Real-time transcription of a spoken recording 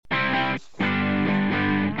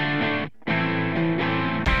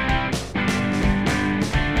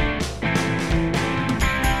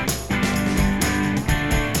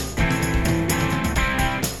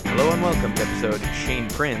episode Shane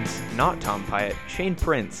Prince, not Tom Pyatt, Shane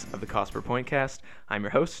Prince of the Cosper Pointcast. I'm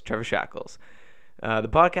your host, Trevor Shackles. The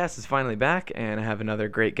podcast is finally back, and I have another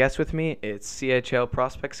great guest with me. It's CHL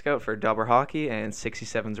prospect scout for Dobber Hockey and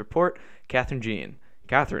 67's report, Catherine Jean.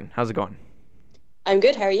 Catherine, how's it going? I'm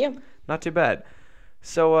good. How are you? Not too bad.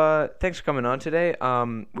 So, thanks for coming on today.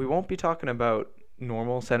 We won't be talking about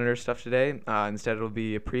normal Senator stuff today. Instead, it'll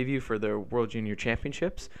be a preview for the World Junior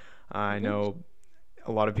Championships. I know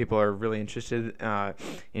a lot of people are really interested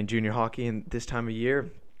in junior hockey in this time of year.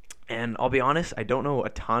 And I'll be honest, I don't know a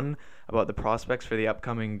ton about the prospects for the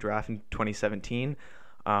upcoming draft in 2017.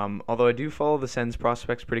 Although I do follow the Sens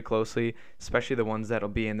prospects pretty closely, especially the ones that'll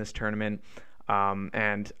be in this tournament.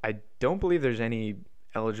 And I don't believe there's any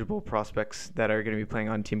eligible prospects that are going to be playing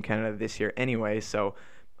on Team Canada this year anyway. So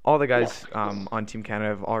all the guys on Team Canada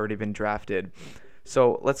have already been drafted.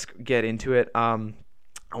 So let's get into it.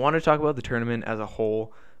 I want to talk about the tournament as a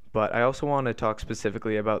whole, but I also want to talk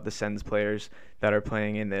specifically about the Sens players that are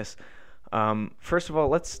playing in this. First of all,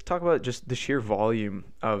 let's talk about just the sheer volume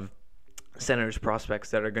of Senators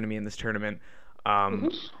prospects that are going to be in this tournament.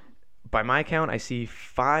 By my count, I see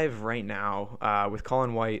 5 right now with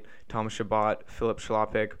Colin White, Thomas Chabot, Philip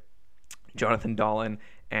Schlopik, Jonathan Dahlin,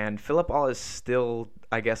 and Philip All is still,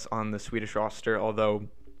 I guess, on the Swedish roster, although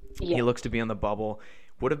he looks to be on the bubble.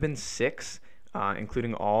 Would have been 6,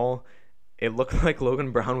 including All. It looked like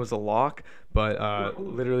Logan Brown was a lock, but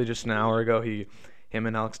literally just an hour ago, him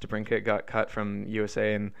and Alex DeBrincat got cut from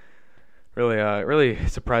USA, and really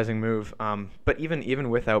surprising move. But even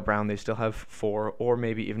without Brown, they still have 4 or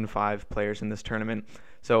maybe even 5 players in this tournament.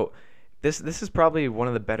 So this is probably one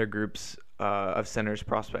of the better groups of Senators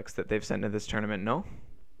prospects that they've sent to this tournament. No?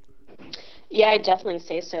 Yeah, I definitely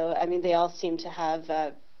say so. I mean, they all seem to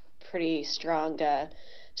have pretty strong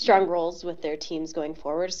roles with their teams going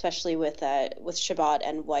forward, especially with Chabot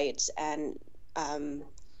and White and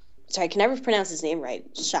sorry, I can never pronounce his name right.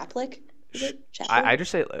 Shaplik? I just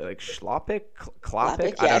say like Schlopik,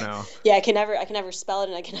 Klopik. Yeah. I don't know. Yeah, I can never spell it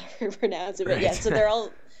and I can never pronounce it. But Right. yeah, so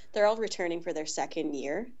they're all returning for their second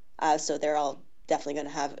year. So they're all definitely going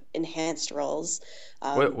to have enhanced roles.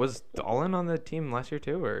 Was Dahlin on the team last year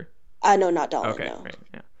too, or? No, not Dahlin. Okay, No. right,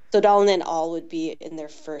 yeah. So Dahlin and All would be in their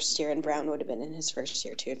first year, and Brown would have been in his first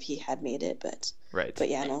year too if he had made it. Right. But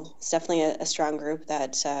yeah, no, it's definitely a strong group.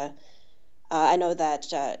 That I know that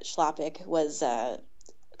Schlopik was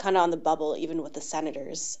kind of on the bubble even with the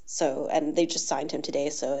Senators. So and they just signed him today,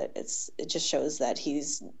 so it just shows that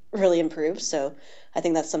he's really improved. So I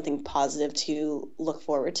think that's something positive to look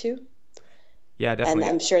forward to. Yeah, definitely.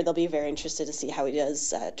 And I'm sure they'll be very interested to see how he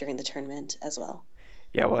does during the tournament as well.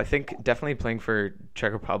 Yeah, well, I think definitely playing for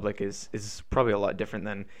Czech Republic is probably a lot different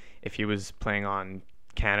than if he was playing on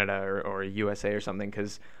Canada or USA or something,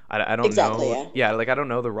 because I don't Exactly, know. yeah. Yeah, like I don't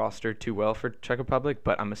know the roster too well for Czech Republic,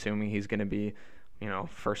 but I'm assuming he's going to be,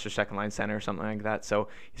 first or second line center or something like that. So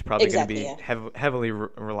he's probably Exactly, going to be heavily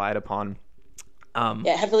relied upon.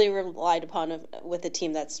 Yeah, heavily relied upon with a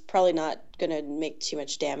team that's probably not going to make too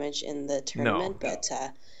much damage in the tournament, but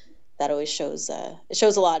that always shows it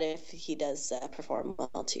shows a lot if he does perform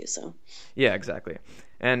well too. So Yeah, exactly.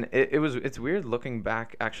 And it's weird looking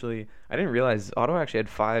back. Actually, I didn't realize Ottawa actually had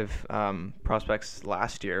 5 prospects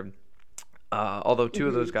last year. Although 2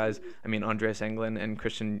 of those guys, I mean Andreas Englund and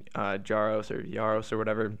Christian Jaros or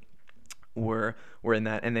whatever, were in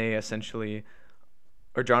that, and they essentially,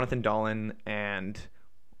 or Jonathan Dahlin and,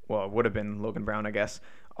 well, it would have been Logan Brown, I guess,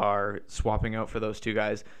 are swapping out for those 2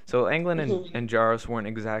 guys. So Englund and Jaros weren't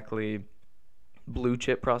exactly blue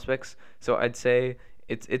chip prospects. So I'd say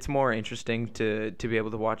it's more interesting to be able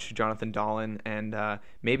to watch Jonathan Dahlin and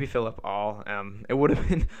maybe Philip All. It would have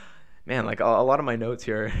been, man, like a lot of my notes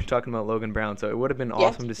here are talking about Logan Brown. So it would have been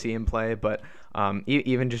awesome to see him play. But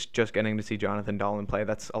even just getting to see Jonathan Dahlin play,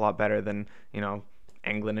 that's a lot better than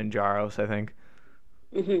Englund and Jaros, I think.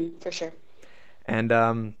 For sure.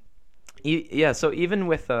 And yeah, so even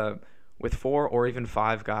with 4 or even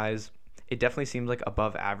 5 guys, it definitely seems like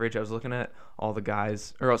above average. I was looking at all the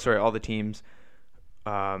guys, all the teams,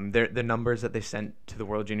 the numbers that they sent to the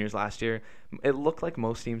World Juniors last year. It looked like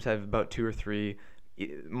most teams have about 2 or 3.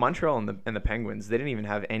 Montreal and the Penguins, they didn't even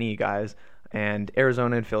have any guys, and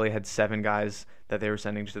Arizona and Philly had 7 guys that they were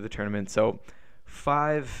sending to the tournament. So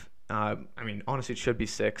 5. I mean, honestly, it should be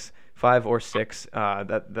 6. 5 or 6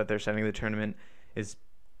 that they're sending to the tournament is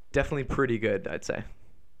definitely pretty good, I'd say.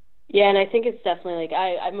 Yeah, and I think it's definitely like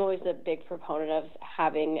I'm always a big proponent of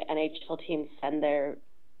having NHL teams send their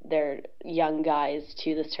young guys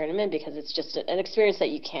to this tournament because it's just an experience that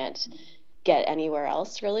you can't get anywhere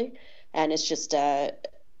else really, and it's just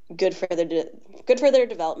good for good for their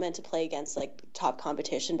development to play against like top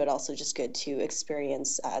competition, but also just good to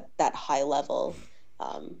experience that high level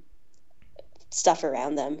um, stuff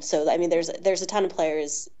around them. So I mean, there's a ton of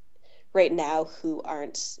players right now who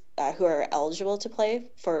aren't who are eligible to play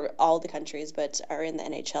for all the countries, but are in the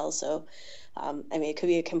NHL. So I mean, it could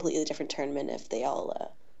be a completely different tournament if they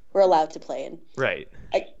all were allowed to play. And Right.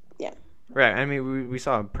 I, yeah. Right. I mean, we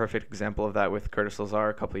saw a perfect example of that with Curtis Lazar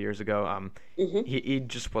a couple of years ago. Hmm. He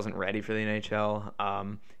just wasn't ready for the NHL.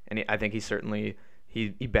 And I think he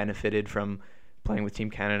benefited from playing with Team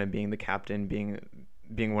Canada, being the captain, being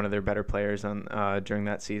one of their better players on during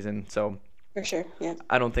that season. So For sure. Yeah.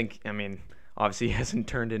 I don't think. I mean, obviously he hasn't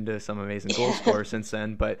turned into some amazing goal scorer since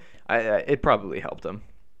then, but it probably helped him.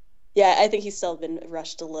 Yeah, I think he's still been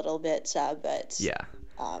rushed a little bit, but Yeah.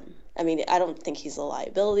 I mean, I don't think he's a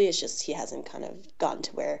liability. It's just he hasn't kind of gotten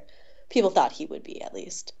to where people thought he would be, at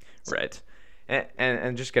least. So, Right.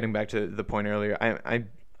 And just getting back to the point earlier, I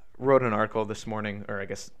wrote an article this morning, or I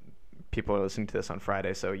guess people are listening to this on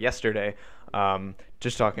Friday, so yesterday,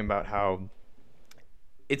 just talking about how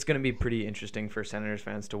it's going to be pretty interesting for Senators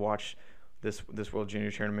fans to watch this World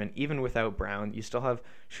Junior Tournament. Even without Brown, you still have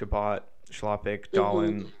Shabbat, Schlopik, hmm.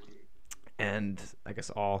 Dahlin, and I guess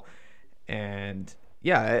all. And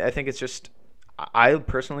yeah, I think it's just I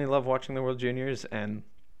personally love watching the World Juniors, and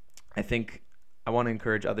I think I want to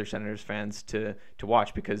encourage other Senators fans to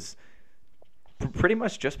watch because pretty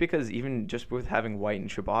much just because even just with having White and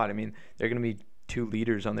Shabbat, I mean they're going to be two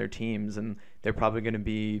leaders on their teams, and they're probably going to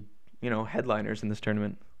be headliners in this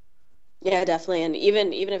tournament. Yeah, definitely. And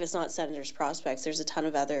even if it's not Senators prospects, there's a ton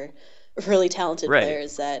of other really talented Right.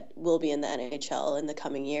 players that will be in the NHL in the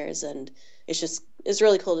coming years, and it's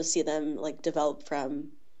really cool to see them like develop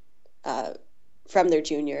uh, from their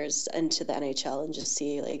juniors into the NHL and just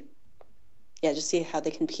see like just see how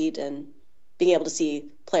they compete and being able to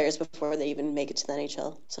see players before they even make it to the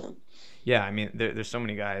NHL. So Yeah, I mean there's so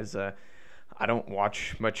many guys. I don't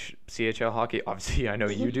watch much CHL hockey. Obviously, I know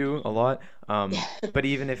you do a lot. yeah, But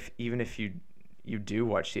even if you do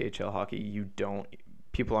watch CHL hockey, you don't.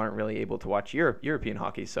 People aren't really able to watch European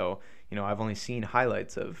hockey. So I've only seen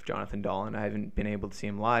highlights of Jonathan Dahlin. I haven't been able to see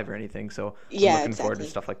him live or anything. So I'm yeah, looking forward to exactly,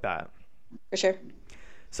 stuff like that. for sure.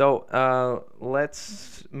 So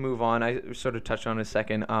let's move on. I sort of touched on it a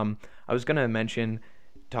second. I was gonna mention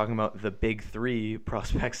talking about the big three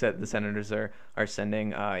prospects that the Senators are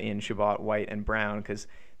sending in Shabbat, White, and Brown because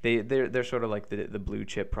they're sort of like the blue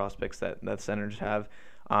chip prospects that the Senators have.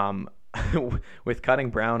 Um, with cutting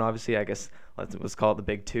Brown, obviously, I guess let's call it the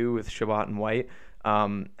big two with Shabbat and White.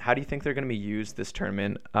 How do you think they're going to be used this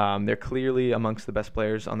tournament? They're clearly amongst the best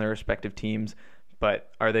players on their respective teams,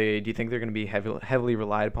 but are they? Do you think they're going to be heavily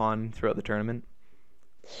relied upon throughout the tournament?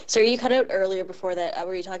 So you cut out earlier before that.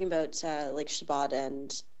 Were you talking about like Shabbat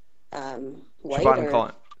and White Shabbat and or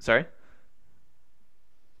Colin. Sorry,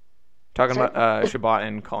 talking sorry? about Shabbat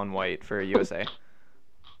and Colin White for USA.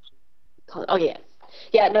 Oh yeah,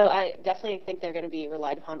 yeah. No, I definitely think they're going to be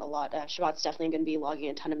relied upon a lot. Shabbat's definitely going to be logging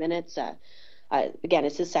a ton of minutes. Again,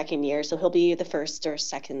 it's his second year, so he'll be the first or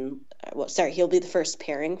second. Well, sorry, he'll be the first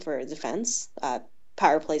pairing for defense,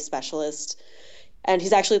 power play specialist, and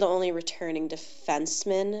he's actually the only returning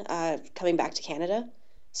defenseman coming back to Canada.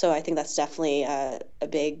 So I think that's definitely a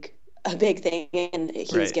big thing. And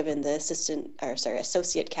he was Right. given the assistant or sorry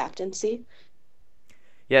associate captaincy.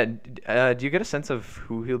 Yeah. Do you get a sense of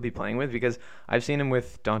who he'll be playing with? Because I've seen him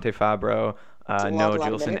with Dante Fabro, It's Noah a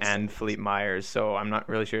lot of Juleson, minutes. and Philippe Myers. So I'm not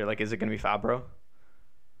really sure. Like, is it going to be Fabro?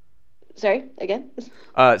 Sorry, again.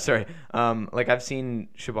 Sorry. Like I've seen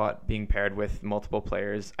Shabbat being paired with multiple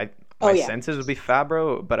players. Oh My yeah. senses would be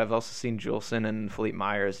Fabro, but I've also seen Juleson and Philippe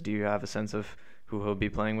Myers. Do you have a sense of who he'll be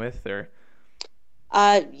playing with, or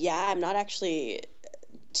Yeah, I'm not actually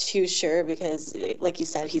too sure because, like you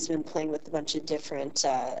said, he's been playing with a bunch of different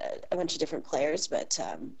players. But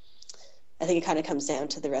I think it kind of comes down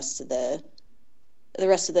to the rest of the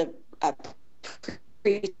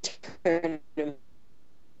pre-tournament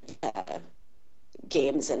uh,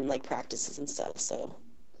 games and like practices and stuff. So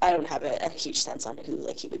I don't have a huge sense on who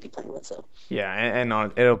like he would be playing with. So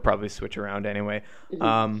yeah? It'll probably switch around anyway. mhm.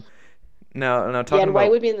 Um, now Yeah, talking and White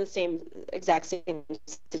about would be in the exact same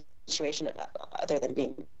situation, other than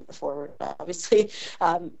being a forward. Obviously,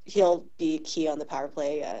 he'll be key on the power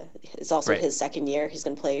play. It's also right. his second year. He's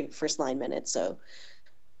going to play first line minutes. So,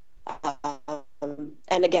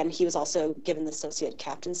 and again, he was also given the associate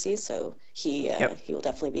captaincy, so Yep. he will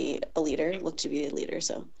definitely be a leader. Look to be a leader.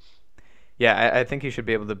 So, Yeah, I think he should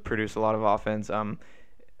be able to produce a lot of offense.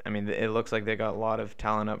 I mean, it looks like they got a lot of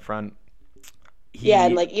talent up front. yeah,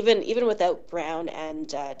 and He, like even without Brown and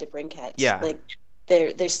DeBrincat, yeah, like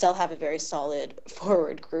they still have a very solid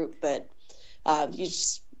forward group, but you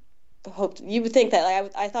just you would think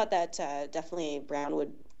that I thought that definitely Brown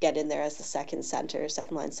would get in there as the second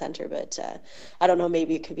line center, but I don't know.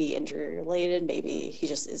 Maybe it could be injury related. Maybe he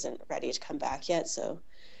just isn't ready to come back yet. So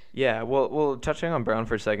Yeah, well, touching on Brown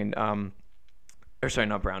for a second, or sorry,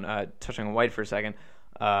 not Brown, touching on White for a second,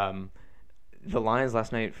 um, the Lions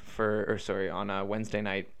last night on Wednesday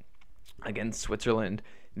night against Switzerland,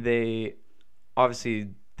 they obviously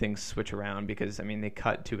things switch around because I mean they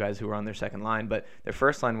cut two guys who were on their second line, but their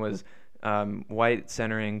first line was White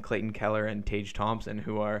centering Clayton Keller and Tage Thompson,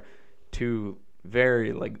 who are two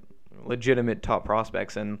very like legitimate top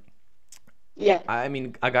prospects. And yeah, I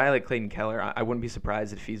mean, a guy like Clayton Keller, I wouldn't be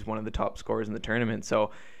surprised if he's one of the top scorers in the tournament.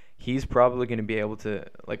 So he's probably going to be able to,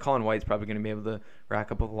 like Colin White's probably going to be able to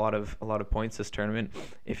rack up a lot of points this tournament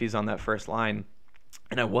if he's on that first line.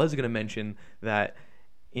 And I was going to mention that,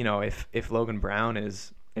 if Logan Brown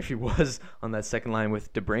if he was on that second line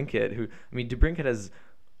with DeBrincat, DeBrincat has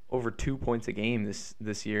over 2 points a game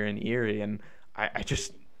this year in Erie, and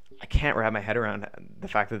I can't wrap my head around the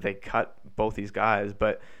fact that they cut both these guys.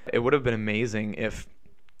 But it would have been amazing if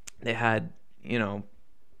they had,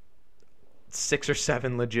 6 or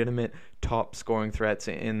 7 legitimate top scoring threats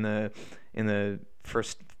in the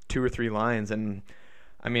first 2 or 3 lines. And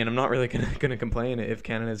I mean, I'm not really gonna complain if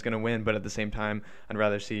Canada is gonna win, but at the same time, I'd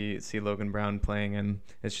rather see Logan Brown playing, and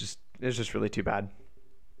it's just really too bad.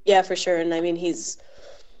 yeah, for sure. And I mean, he's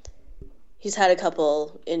had a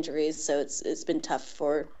couple injuries, so it's been tough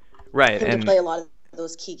for Right, him to and play a lot of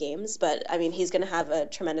those key games. But I mean, he's going to have a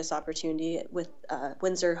tremendous opportunity with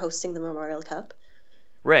Windsor hosting the Memorial Cup.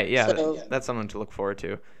 right, yeah, So that's something to look forward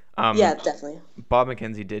to. yeah, definitely. Bob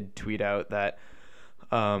McKenzie did tweet out that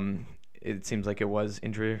it seems like it was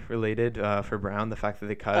injury related for Brown, the fact that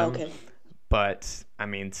they cut Oh, him. okay. But I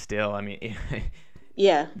mean, still, I mean,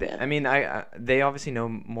 Yeah, They, yeah. I mean, they obviously know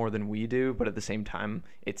more than we do, but at the same time,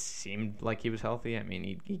 it seemed like he was healthy. I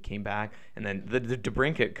mean, he came back, and then the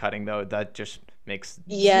DeBrincat cutting though, that just makes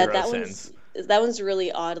Yeah, zero sense. that one's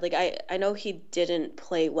really odd. Like I know he didn't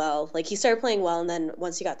play well. Like he started playing well, and then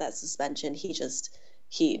once he got that suspension,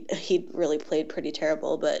 he really played pretty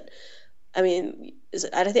terrible. But I mean,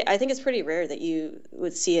 I think it's pretty rare that you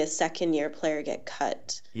would see a second year player get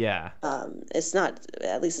cut. Yeah, It's not,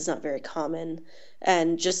 at least it's not very common.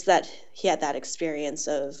 And just that he had that experience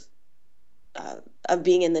of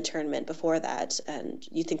being in the tournament before that, and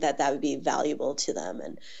you think that that would be valuable to them,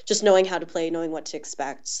 and just knowing how to play, knowing what to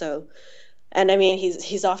expect. So, and I mean,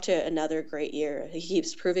 he's off to another great year. He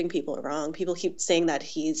keeps proving people wrong. People keep saying that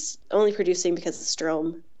he's only producing because of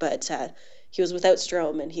Strome, but he was without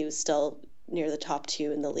Strome, and he was still near the top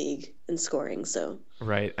 2 in the league in scoring. So,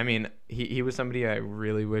 right. I mean, he was somebody I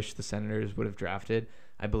really wish the Senators would have drafted.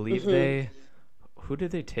 I believe mhm. who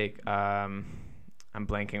did they take? I'm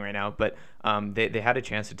blanking right now, but they had a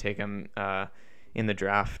chance to take him in the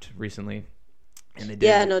draft recently, and they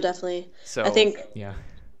Yeah, didn't. no, definitely. I So think yeah.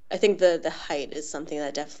 I think the height is something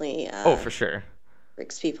that definitely Oh, for sure.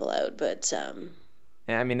 freaks people out.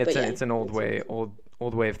 Yeah, I mean, But yeah, it's an old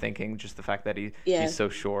way of thinking. Just the fact that yeah, he's so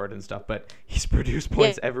short and stuff, but he's produced yeah.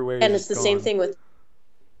 points everywhere And he's it's the same gone. thing with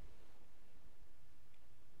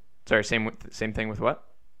Sorry, same thing with what?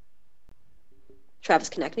 Travis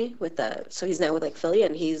Konechny with the. So he's now with like Philly,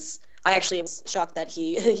 and I actually was shocked that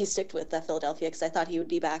he he sticked with Philadelphia because I thought he would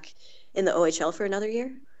be back in the OHL for another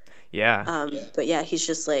year. Yeah, But yeah, he's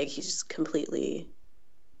just completely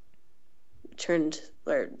turned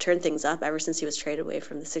things up ever since he was traded away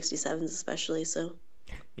from the 67s, especially. So.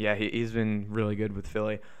 yeah, he's been really good with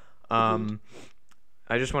Philly. Hmm. Um,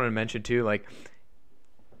 I just wanted to mention too, like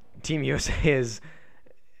Team USA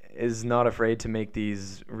is not afraid to make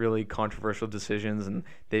these really controversial decisions, and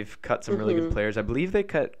they've cut some really good Hmm. players. I believe they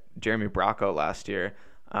cut Jeremy Bracco last year.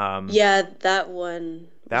 Um, Yeah, that one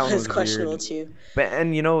that one was was questionable weird. too. But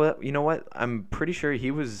and you know what? You know what? I'm pretty sure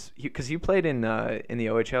because he played in the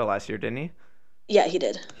OHL last year, didn't he? Yeah, he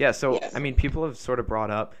did. Yeah. So Yeah. I mean, people have sort of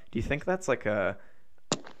brought up. Do you think that's like a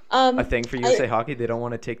Um, thing for I USA Hockey? They don't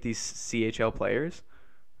want to take these CHL players.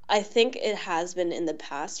 I think it has been in the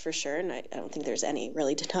past for sure, and I don't think there's any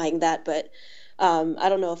really denying that. But I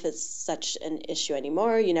don't know if it's such an issue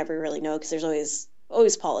anymore. You never really know because there's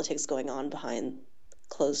always politics going on behind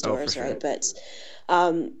closed Oh, for doors, sure. right?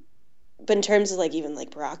 Um, but in terms of like even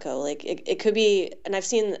like Baracco, like it could be, and I've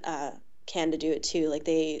seen Canada do it too. Like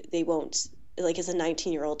they won't like it's a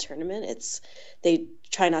 19-year-old tournament. They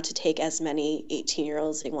try not to take as many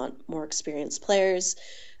 18-year-olds. They want more experienced players,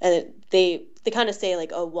 and they kind of say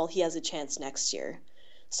like, oh well, he has a chance next year.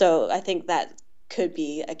 So I think that could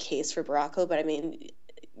be a case for Baracco. But I mean,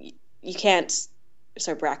 you can't.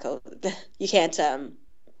 sorry, Bracco, you can't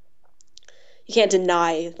you can't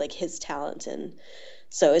deny like his talent, and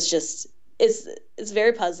so it's it's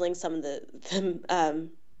very puzzling some of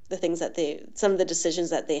the things that they some of the decisions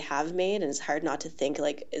that they have made, and it's hard not to think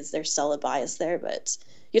like, is there still a bias there? But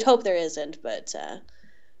you'd hope there isn't, but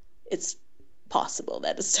it's possible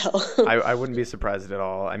that it's still. I wouldn't be surprised at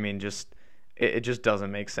all. I mean, just it just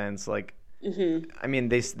doesn't make sense. Like, Hmm. I mean,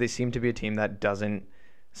 they seem to be a team that doesn't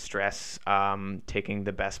stress taking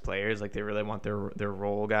the best players. Like, they really want their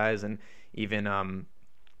role guys, and even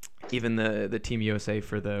even the Team USA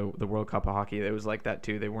for the World Cup of Hockey, it was like that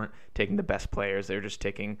too. They weren't taking the best players. They were just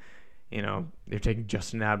taking, they're taking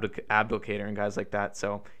Justin Abdelkader and guys like that.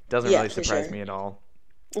 So it doesn't Yeah, really for surprise sure. me at all.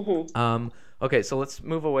 Hmm. Okay, so let's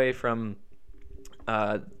move away from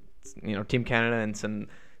uh, Team Canada and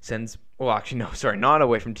sends. Well, actually, no, sorry, not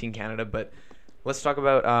away from Team Canada, but let's talk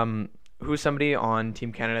about who's somebody on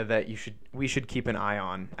Team Canada that we should keep an eye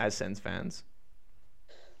on as Sens fans.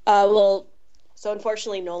 Well, so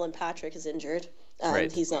unfortunately, Nolan Patrick is injured.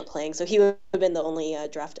 Right. He's not playing, so he would have been the only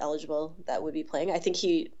draft eligible that would be playing. I think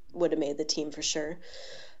he would have made the team for sure.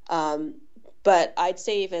 Um, but I'd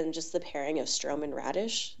say even just the pairing of Strome and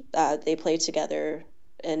Radish, they play together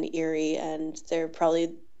in Erie, and they're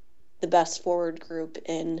probably the best forward group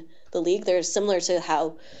in the league. They're similar to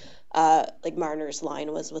how like Marner's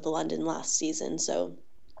line was with London last season. So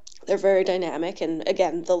they're very dynamic. And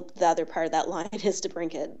again, the other part of that line is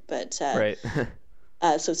DeBrincat, but Right.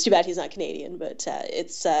 so it's too bad he's not Canadian. But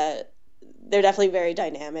it's they're definitely very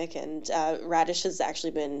dynamic, and Radish has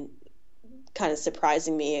actually been kind of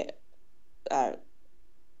surprising me, uh,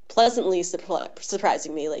 pleasantly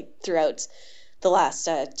surprising me, like throughout the last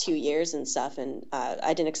 2 years and stuff. And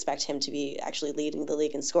I didn't expect him to be actually leading the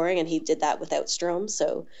league in scoring, and he did that without Strome.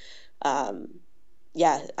 So um,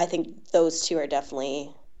 yeah, I think those two are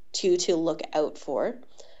definitely two to look out for,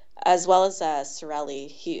 as well as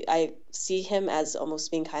Sorelli. I see him as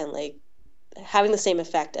almost being kind of like having the same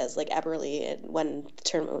effect as like Eberle when the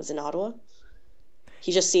tournament was in Ottawa.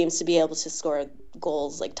 He just seems to be able to score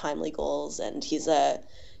goals, like timely goals, and he's going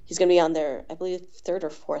to be on their, I believe, third or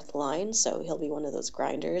fourth line, so he'll be one of those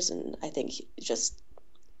grinders, and I think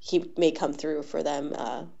he may come through for them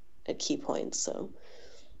at key points. So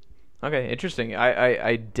Okay, interesting.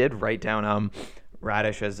 I did write down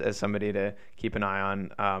Radish as somebody to keep an eye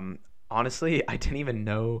on. Honestly, I didn't even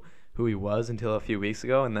know who he was until a few weeks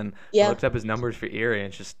ago, and then I yeah, looked up his numbers for Erie,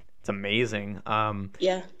 and it's amazing.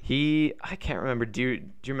 yeah, I can't remember. Do you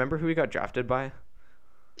remember who he got drafted by?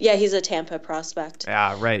 yeah. He's a Tampa prospect.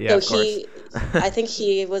 Yeah, right. Yeah, So of course. I think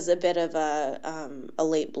he was a bit of a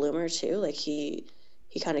late bloomer too. Like he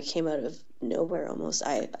kind of came out of nowhere almost.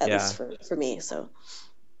 At Yeah. least for me. So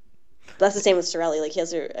that's the same with Sorelli. Like he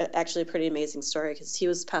has actually a pretty amazing story because he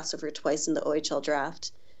was passed over twice in the OHL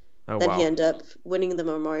draft. Oh Then he wow. ended up winning the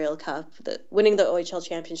Memorial Cup, winning the OHL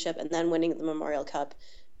championship, and then winning the Memorial Cup.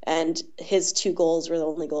 And his two goals were the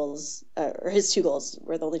only goals, or his two goals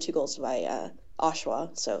were the only two goals by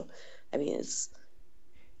Oshawa. So, I mean, it's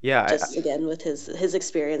Yeah, just again with his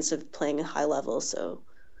experience of playing a high level. So,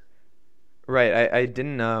 right. I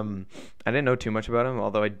didn't know too much about him,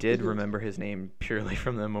 although I did mhm. remember his name purely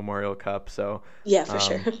from the Memorial Cup. So, Yeah, for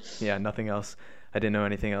sure. um, yeah, nothing else. I didn't know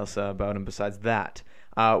anything else about him besides that.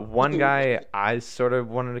 One Mhm. guy I sort of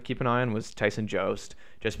wanted to keep an eye on was Tyson Jost,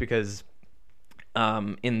 just because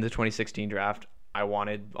in the 2016 draft I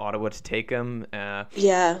wanted Ottawa to take him.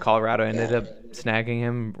 Yeah, Colorado ended yeah. up snagging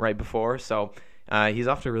him right before, so he's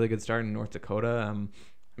off to a really good start in North Dakota. I'm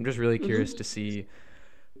just really curious Hmm. to see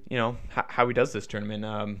how he does this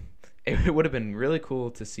tournament. It would have been really cool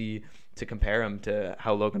to see to compare him to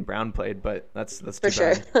how Logan Brown played, but that's For too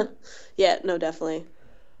sure. bad. Yeah, no, definitely.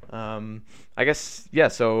 I guess yeah.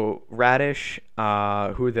 So Radish, who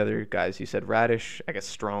are the other guys? You said Radish. I guess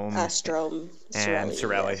Strom Strome, and Sorelli.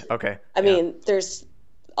 Yeah. Sorelli. Okay, I yeah, mean, there's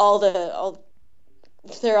all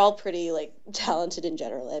they're all pretty like talented in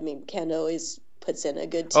general. I mean, Canada always puts in a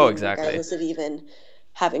good oh team, exactly. regardless of even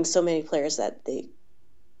having so many players that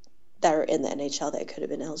are in the NHL that could have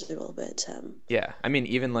been eligible. But Yeah, I mean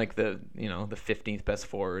even like the 15th best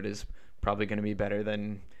forward is probably going to be better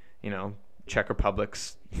than you know Czech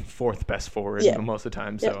Republic's fourth best forward yeah, most of the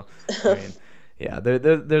time. yep. So I mean, yeah,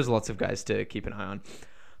 there's lots of guys to keep an eye on.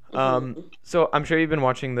 Hmm. So I'm sure you've been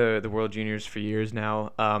watching the World Juniors for years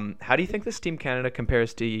now. How do you think this Team Canada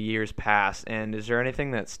compares to years past? And is there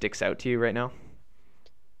anything that sticks out to you right now?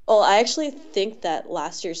 Well, I actually think that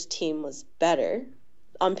last year's team was better,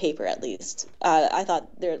 on paper at least. I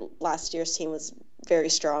thought their last year's team was very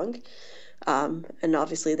strong, and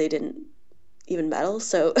obviously they didn't even medal.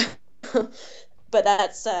 So but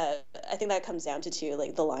that's I think that comes down to too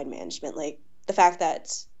like the line management, like the fact that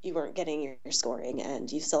you weren't getting your scoring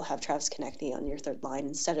and you still have Travis Konechny on your third line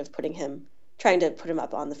instead of trying to put him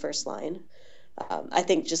up on the first line. I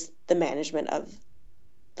think just the management of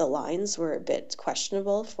the lines were a bit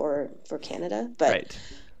questionable for Canada, but Right.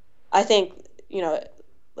 I think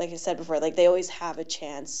like I said before, like they always have a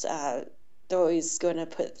chance. They're always going to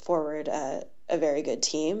put forward a very good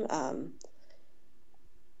team.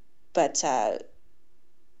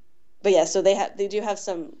 But yeah, so they do have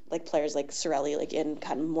some like players like Sorelli like in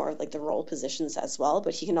kind of more of like the role positions as well,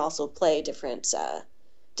 but he can also play different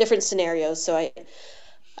scenarios. So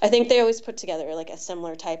I think they always put together like a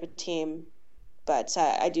similar type of team. But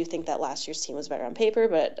I do think that last year's team was better on paper,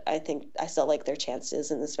 but I think I still like their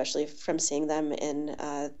chances, and especially from seeing them in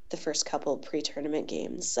the first couple pre-tournament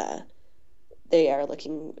games, they are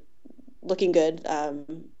looking good,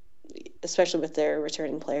 especially with their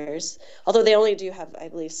returning players. Although they only do have, I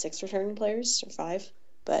believe, 6 returning players or 5,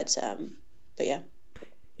 but yeah.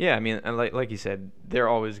 Yeah, I mean, and like you said, they're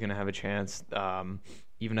always going to have a chance,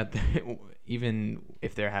 even at the, even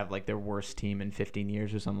if they have like their worst team in 15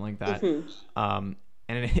 years or something like that. Hmm. And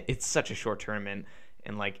it's such a short tournament,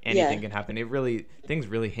 and like Yeah. anything can happen. Things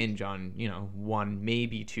really hinge on one,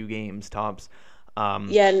 maybe 2 games tops.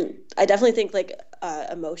 Yeah, and I definitely think like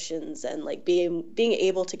emotions and like being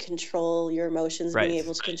able to control your emotions, being Right.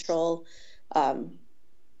 able to control um,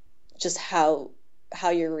 just how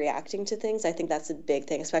you're reacting to things. I think that's a big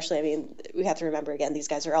thing, especially, I mean, we have to remember again, these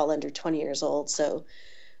guys are all under 20 years old, so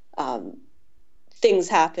um, things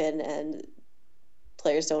happen and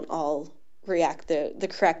players don't all react the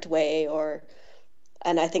correct way, or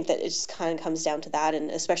and I think that it just kind of comes down to that,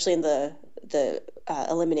 and especially in the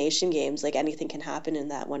elimination games, like anything can happen in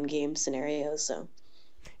that one game scenario. So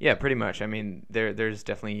Yeah, pretty much. I mean, there's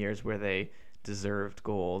definitely years where they deserved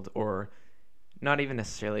gold, or not even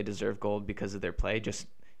necessarily deserve gold because of their play. Just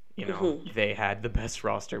hmm they had the best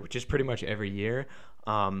roster, which is pretty much every year.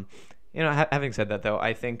 Um, having said that, though,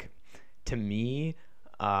 I think to me,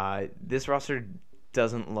 this roster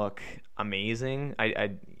doesn't look amazing.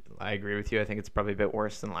 I agree with you. I think it's probably a bit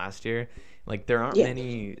worse than last year. Like there aren't yeah,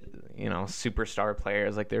 many superstar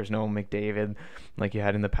players. Like there's no McDavid like you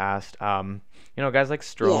had in the past. Guys like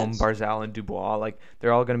yeah, Strome, Barzal, and Dubois. Like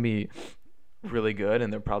they're all going to be really good,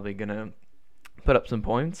 and they're probably going to put up some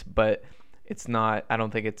points, but it's not. I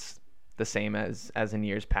don't think it's the same as in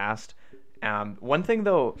years past. One thing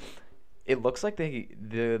though, it looks like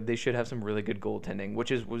they should have some really good goaltending,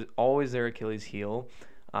 which was always their Achilles heel.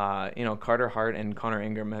 Carter Hart and Connor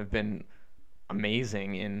Ingram have been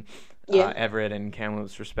amazing in yeah, Everett and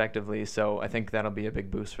Kamloops respectively, so I think that'll be a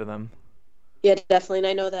big boost for them. yeah, definitely. And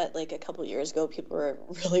I know that like a couple years ago, people were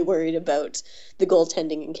really worried about the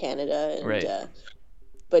goaltending in Canada, and Right.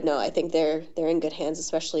 but no, I think they're in good hands,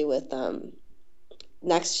 especially with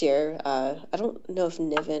next year. I don't know if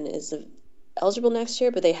Niven is eligible next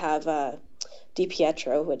year, but they have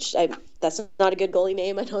DiPietro, which that's not a good goalie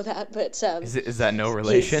name. I know that, but Is that no he's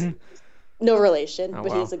relation? no relation, Oh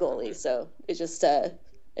but wow. he's a goalie, so it's just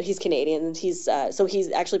he's Canadian, and he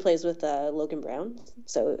actually plays with Logan Brown,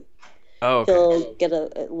 so Oh okay. he'll get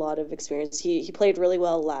a lot of experience. He played really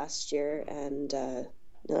well last year, and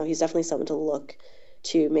he's definitely someone to look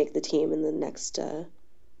to make the team in the next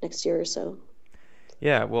year or so.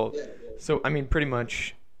 Yeah. Well, so I mean, pretty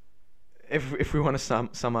much if we want to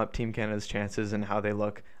sum up Team Canada's chances and how they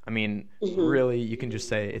look, I mean, Hmm. really, you can just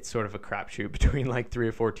say it's sort of a crapshoot between like 3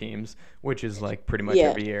 or 4 teams, which is like pretty much Yeah.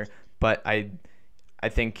 every year. But I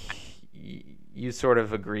think you sort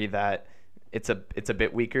of agree that it's a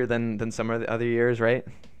bit weaker than some of the other years, right?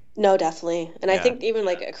 No, definitely. And I Yeah. think even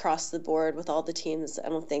like across the board with all the teams, I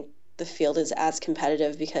don't think the field is as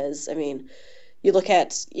competitive because, I mean, you look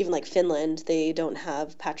at even like Finland, they don't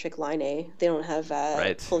have Patrick Laine, they don't have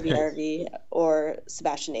Right. Puljujärvi or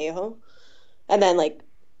Sebastian Aho. And then like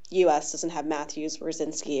US doesn't have Matthews,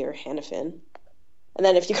 Brzezinski, or Hannafin. And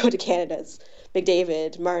then if you go to Canada, it's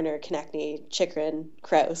McDavid, Marner, Konechny, Chikrin,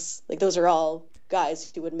 Kraus. Like those are all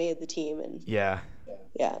guys who would have made the team, and Yeah.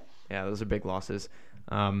 yeah, Yeah. Those are big losses.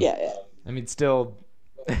 Um, yeah, yeah. I mean, still,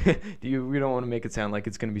 we don't want to make it sound like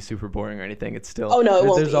it's going to be super boring or anything. It's still Oh no, it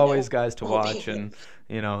won't there's be. always No, guys to it won't watch, be. and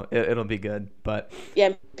it'll be good. But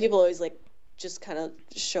Yeah, people always like just kind of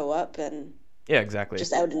show up and yeah, exactly.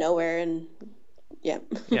 just out of nowhere, and yeah.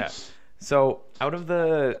 Yeah. So out of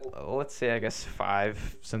the let's say I guess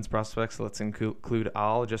 5 Sens prospects, let's include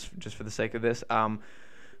all just for the sake of this.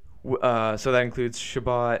 So that includes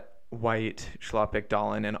Shabbat, White, Schlopik,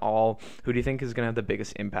 Dahlin, and all. Who do you think is going to have the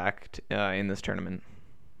biggest impact in this tournament?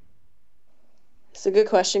 It's a good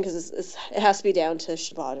question because it has to be down to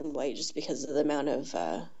Shabbat and White just because of the amount of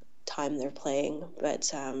time they're playing. But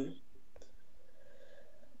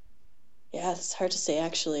yeah, it's hard to say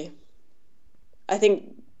actually. I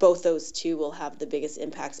think both those two will have the biggest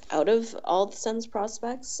impacts out of all the Suns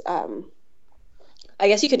prospects. I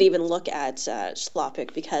guess you could even look at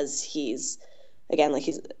Schlopik because he's again like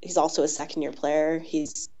he's also a second year player.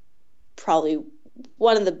 He's probably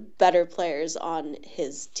one of the better players on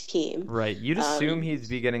his team. Right. You'd assume he'd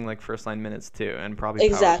be getting like first line minutes too, and probably power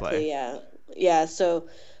play. Exactly, yeah. Yeah, so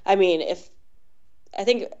I mean, if I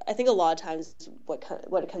think a lot of times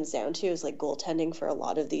what it comes down to is like goaltending for a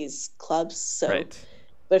lot of these clubs. So, Right.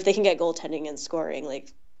 but if they can get goaltending and scoring,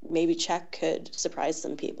 like maybe Czech could surprise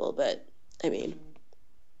some people, but I mean,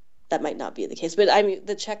 that might not be the case. But I mean,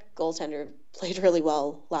 the Czech goaltender played really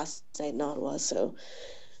well last night in Ottawa, so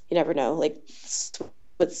you never know. Like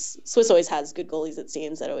Swiss always has good goalies. It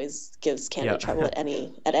seems that always gives Canada trouble Yeah.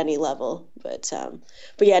 at any level. But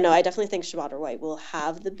yeah, no, I definitely think Shabbat or White will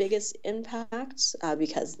have the biggest impact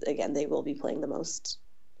because again they will be playing the most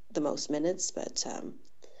minutes. But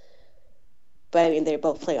I mean they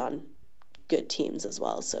both play on good teams as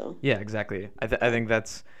well. So Yeah, exactly. I think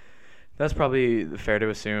that's probably fair to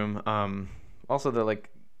assume. Also,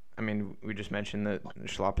 I mean, we just mentioned that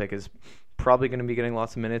Schlopik is probably going to be getting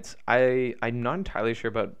lots of minutes. I'm not entirely sure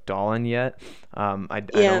about Dolan yet. I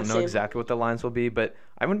yeah, don't know same. exactly what the lines will be, but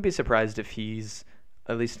I wouldn't be surprised if he's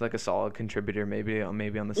at least like a solid contributor, maybe on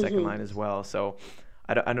the second Hmm. line as well. So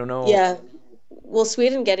I don't know. Yeah. Well,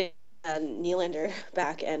 Sweden getting Nylander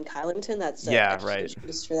back and Kylington, that's a Yeah, right. huge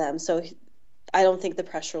boost for them. So I don't think the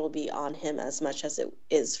pressure will be on him as much as it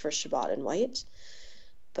is for Shabbat and White.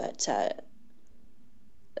 But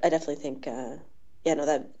I definitely think, yeah, no,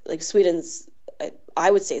 that like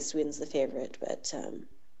I would say Sweden's the favorite, but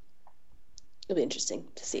it'll be interesting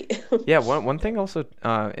to see. Yeah, one thing also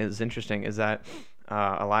is interesting is that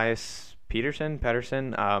Elias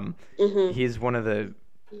Pettersson, Hmm. he's one of the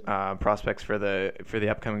prospects for the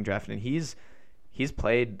upcoming draft, and he's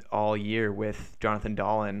played all year with Jonathan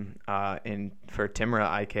Dahlin in for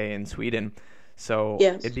Timrå IK in Sweden. So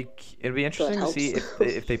Yeah, it'd be so that interesting to see helps.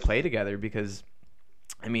 if they play together because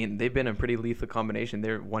I mean they've been a pretty lethal combination.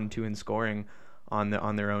 They're 1-2 in scoring on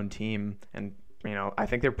their own team, and I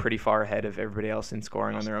think they're pretty far ahead of everybody else in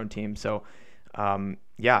scoring on their own team. So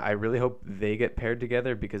yeah, I really hope they get paired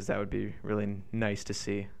together because that would be really nice to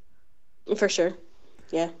see. For sure.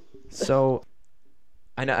 Yeah. So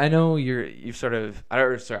I know you've sort of I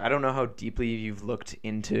don't know how deeply you've looked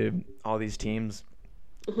into all these teams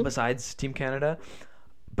Hmm. besides Team Canada,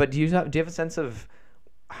 but do you have a sense of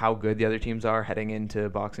how good the other teams are heading into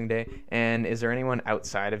Boxing Day? And is there anyone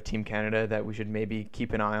outside of Team Canada that we should maybe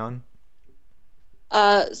keep an eye on?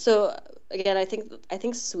 So again, I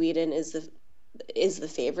think Sweden is the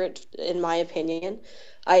favorite in my opinion.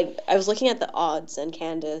 I was looking at the odds and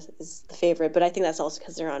Canada is the favorite, but I think that's also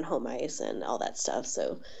because they're on home ice and all that stuff.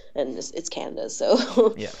 So and it's Canada,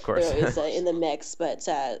 so Yeah, of they're course. always in the mix. But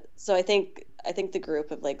so I think the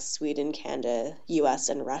group of like Sweden, Canada, U.S.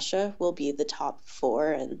 and Russia will be the top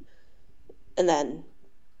four, and then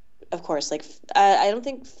of course like I don't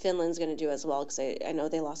think Finland's going to do as well because I know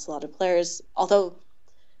they lost a lot of players, although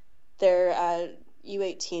their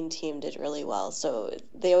U18 team did really well, so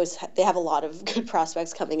they have a lot of good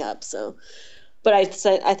prospects coming up. So, but I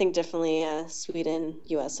think definitely Sweden,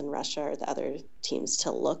 U.S. and Russia are the other teams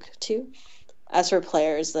to look to. As for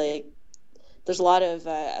players, like there's a lot of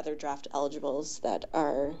other draft eligibles that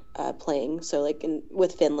are playing. So like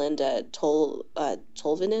with Finland,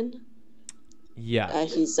 Tolvanen, Yeah.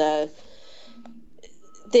 he's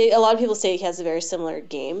they a lot of people say he has a very similar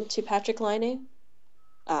game to Patrick Laine.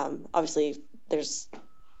 Obviously, there's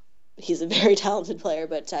he's a very talented player,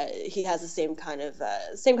 but he has the same kind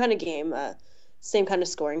of game, same kind of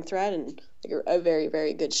scoring threat, and like a very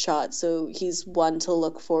very good shot. So he's one to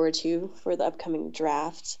look forward to for the upcoming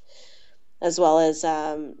draft, as well as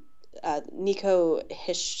Nico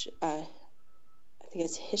Hish. I think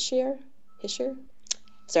it's Hischier. Hischier.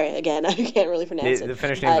 Sorry, again, I can't really The pronounce it. the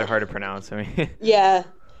Finnish names Uh, are hard to pronounce. I mean, yeah,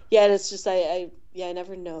 yeah, and it's just yeah, I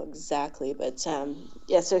never know exactly, but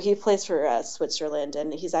yeah, so he plays for Switzerland,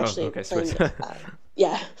 and he's oh, actually okay, Swiss. playing.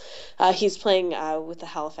 Yeah, he's playing with the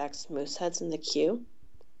Halifax Mooseheads in the queue,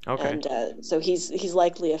 Okay. and so he's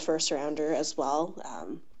likely a first rounder as well.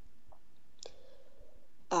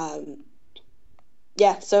 Um,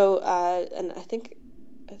 yeah, so and I think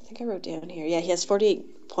I wrote down here. Yeah, he has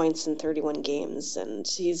 48 points in 31 games, and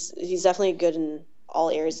he's definitely good in all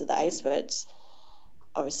areas of the ice, but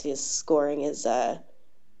obviously his scoring is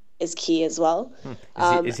key as well.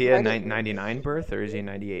 Is he a Martin, 99 birth or is he a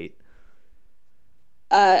 98?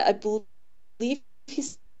 I believe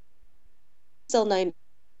he's still nine.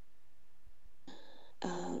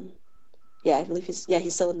 Um, yeah, I believe he's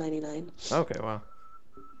still in 99. Okay, wow.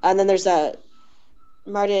 And then there's a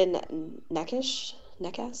Martin Nekish.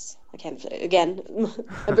 I can't again.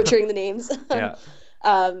 I'm butchering the names. Yeah.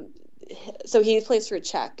 Um, so he plays for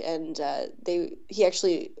Czech, and he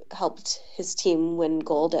actually helped his team win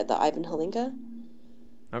gold at the Ivan Halinka.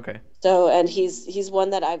 Okay. So, and he's one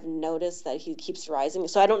that I've noticed that he keeps rising.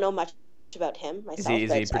 So I don't know much about him Is he myself,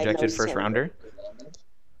 is he but I've projected noticed first him. rounder?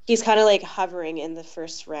 He's kind of like hovering in the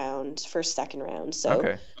first round, first, second round. So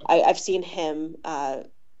Okay. I've seen him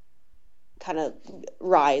kind of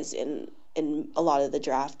rise in a lot of the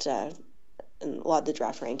draft in a lot of the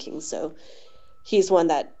draft rankings. So he's one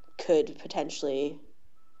that could potentially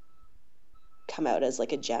come out as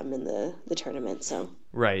like a gem in the tournament. So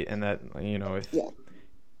Right, and that yeah,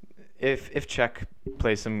 if Czech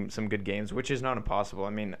plays some good games, which is not impossible. I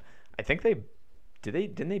mean, I think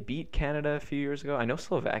didn't they beat Canada a few years ago? I know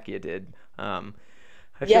Slovakia did.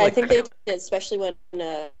 I yeah, feel I like think they did, especially when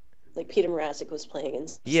like Peter Mrazek was playing and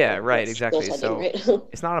yeah, so right, that's exactly. goaltending, So right?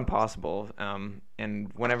 it's not impossible.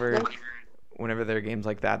 And No. whenever there are games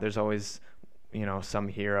like that, there's always some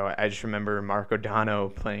hero. I just remember Mark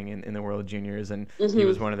O'Donoghue playing in the World Juniors, and he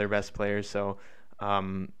was Mm-hmm. one of their best players. So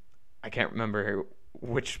I can't remember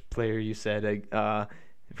which player you said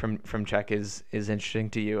from Czech is interesting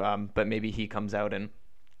to you, but maybe he comes out and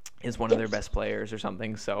is one of Yeah. their best players or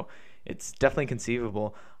something. So it's definitely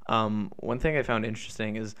conceivable. One thing I found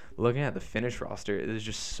interesting is looking at the Finnish roster. There's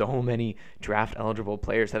just so many draft eligible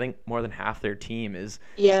players. I think more than half their team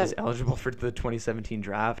Yeah. is eligible for the 2017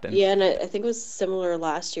 draft, and Yeah, and I think it was similar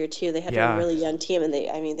last year too. They had a yeah, really young team, and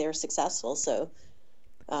I mean, they were successful. So,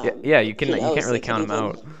 yeah, who you can't knows? really They could count them even,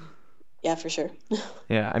 out. yeah, for sure.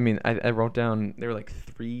 Yeah, I mean, I wrote down there were like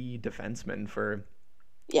three defensemen for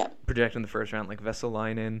Yeah. projected in the first round, like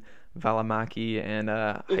Vesalainen, Valimaki, and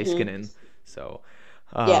Hmm. Heiskanen. So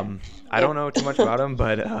Yeah. I Yeah. don't know too much about them,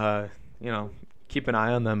 but keep an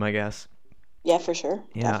eye on them, I guess. Yeah, for sure.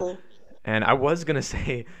 Yeah, Definitely. and I was gonna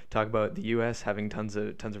say talk about the U.S. having tons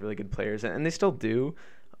of really good players, and they still do.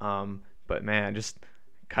 But man, just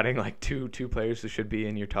cutting like two players who should be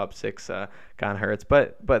in your top six kind of hurts.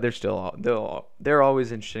 But they're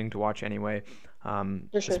always interesting to watch anyway,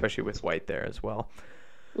 For sure. especially with White there as well.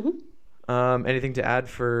 Hmm. Anything to add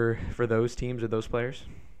for those teams or those players?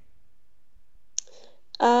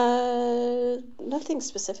 Nothing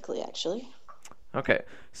specifically, actually. Okay,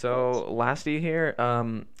 so lastly here,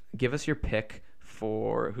 give us your pick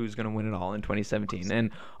for who's going to win it all in 2017.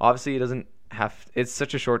 And obviously, it doesn't have. It's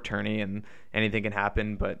such a short tourney, and anything can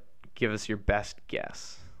happen. But give us your best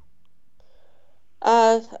guess.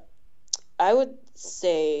 Uh, I would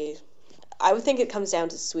say, I would think it comes down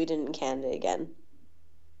to Sweden and Canada again.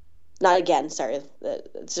 Not again, sorry.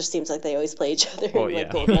 It just seems like they always play each other Oh in like yeah,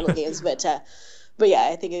 gold medal games, but yeah,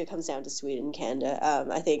 I think it comes down to Sweden and Canada.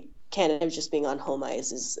 I think Canada just being on home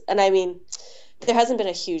ice and I mean, there hasn't been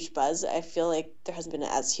a huge buzz. I feel like there hasn't been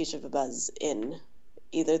as huge of a buzz in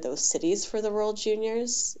either of those cities for the World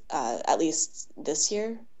Juniors, at least this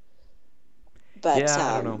year. But yeah.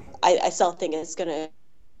 I don't know. I still think it's gonna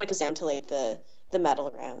it comes down to like the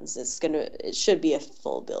medal rounds. It should be a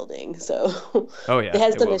full building. So Oh they yeah,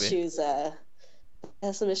 had it some will be. issues.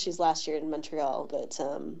 Had some issues last year in Montreal, but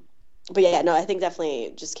yeah, no, I think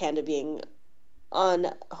definitely just Canada being on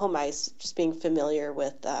home ice, just being familiar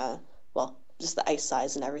with well, just the ice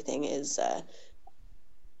size and everything is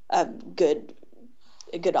a good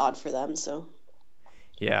a good odd for them. So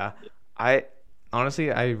Yeah, I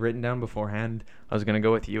honestly I written down beforehand I was gonna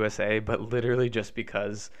go with USA, but literally just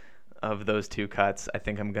because of those two cuts, I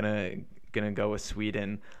think I'm gonna go with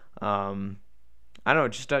Sweden. Um, I don't know,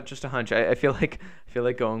 just a hunch. I feel like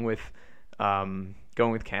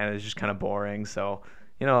going with Canada is just kind of boring. So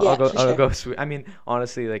yeah, for I'll sure. go. I mean,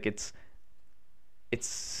 honestly, like it's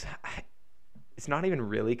it's not even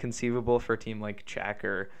really conceivable for a team like Czech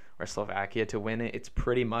or Slovakia to win it. It's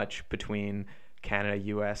pretty much between Canada,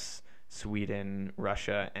 U.S., Sweden,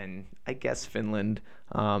 Russia, and I guess Finland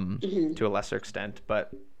Hmm. to a lesser extent,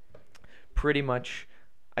 but pretty much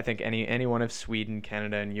I think any one of Sweden,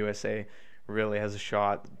 Canada, and USA really has a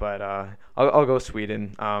shot. But I'll go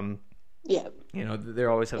Sweden. Yeah, They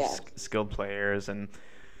always have yeah. skilled players, and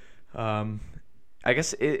um, I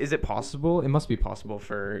guess is it possible? It must be possible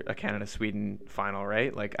for a Canada Sweden final,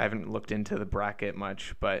 right? Like I haven't looked into the bracket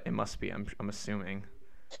much, but it must be. I'm assuming.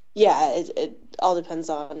 Yeah, it all depends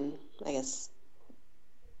on, I guess,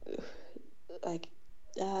 like,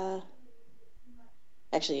 uh,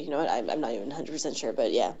 actually, you know what? I'm not even 100% sure,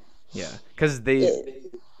 but yeah. Yeah, because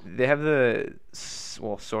It, they have the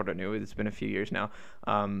well, sort of new. It's been a few years now.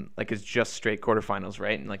 Like it's just straight quarterfinals,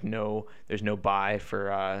 right? And like there's no bye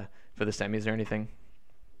for the semis or anything.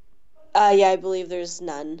 Yeah, I believe there's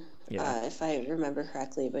none. Yeah. If I remember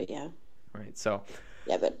correctly, but yeah. Right. So.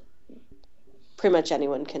 Yeah, but pretty much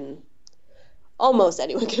almost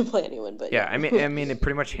anyone can play anyone, but yeah. I mean, it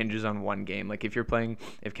pretty much hinges on one game. Like if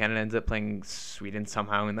Canada ends up playing Sweden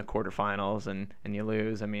somehow in the quarterfinals and you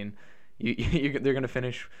lose, I mean, they're gonna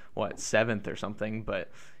finish what 7th or something, but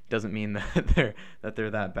it doesn't mean that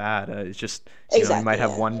they're that bad. It's just you might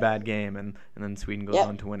have one bad game and then Sweden goes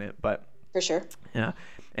on to win it, but for sure. Yeah.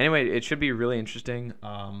 Anyway, it should be really interesting.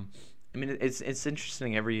 I mean, it's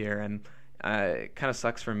interesting every year, and it kind of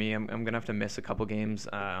sucks for me. I'm gonna have to miss a couple games.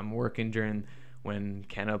 I'm working during when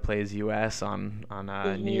Canada plays U.S. on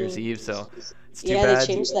New Year's Eve, so it's too bad. Yeah, they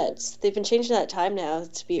changed that. They've been changing that time now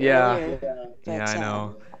to be earlier. But, yeah, I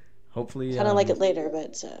know. Hopefully, kind of like it later,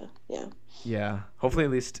 but yeah. Yeah, hopefully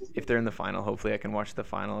at least if they're in the final, hopefully I can watch the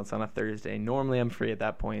final. It's on a Thursday. Normally I'm free at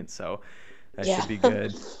that point, so that should be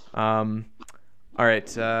good. All right,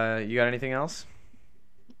 you got anything else?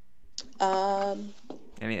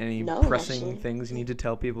 Any pressing things you need to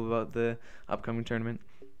tell people about the upcoming tournament?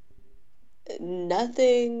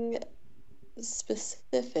 Nothing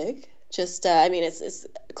specific. Just I mean, it's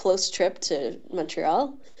a close trip to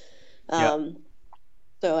Montreal.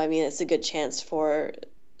 So I mean, it's a good chance for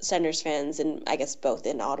Senators fans, and I guess both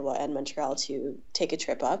in Ottawa and Montreal, to take a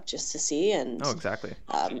trip up just to see. And exactly.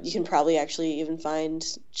 You can probably actually even find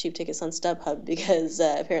cheap tickets on StubHub because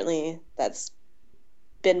apparently that's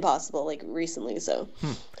been possible like recently. So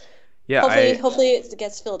yeah, hopefully it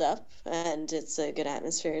gets filled up and it's a good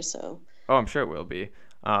atmosphere. So I'm sure it will be.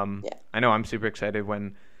 I know I'm super excited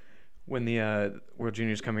when the World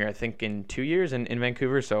Juniors come here. I think in 2 years in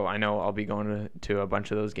Vancouver. So I know I'll be going to a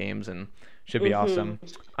bunch of those games and should be awesome.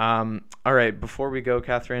 All right, before we go,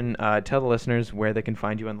 Catherine, tell the listeners where they can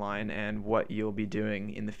find you online and what you'll be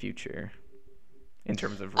doing in the future in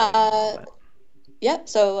terms of writing and all that. Yeah,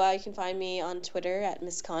 so you can find me on Twitter at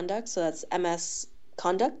Misconduct, so that's MS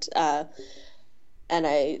Conduct. And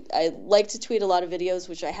I like to tweet a lot of videos,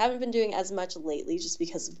 which I haven't been doing as much lately just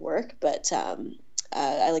because of work, but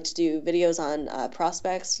I like to do videos on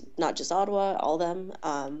prospects, not just Ottawa, all of them.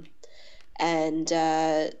 And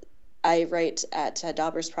I write at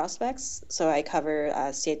Daubers Prospects, so I cover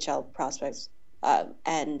CHL prospects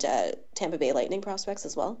and Tampa Bay Lightning prospects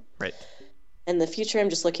as well. Right. In the future,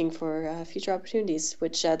 I'm just looking for future opportunities,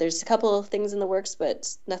 which there's a couple of things in the works,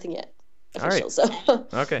 but nothing yet official. All right.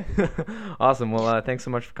 So. Okay. Awesome. Well, thanks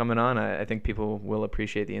so much for coming on. I think people will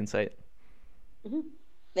appreciate the insight. Mm-hmm.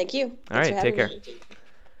 Thank you. All right. Take care.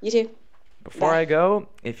 You too. Before I go,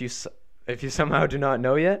 if you somehow do not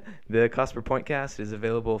know yet, the Cost Per Point Cast is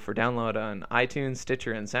available for download on iTunes,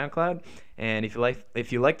 Stitcher, and SoundCloud. And if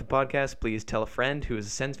you like the podcast, please tell a friend who is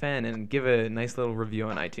a Sens fan and give a nice little review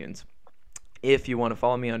on iTunes. If you want to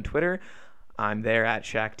follow me on Twitter, I'm there at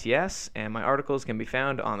ShackTS, and my articles can be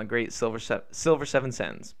found on the great Silver 7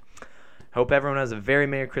 Sens. Hope everyone has a very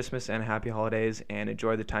Merry Christmas and Happy Holidays, and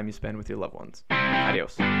enjoy the time you spend with your loved ones.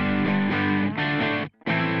 Adios.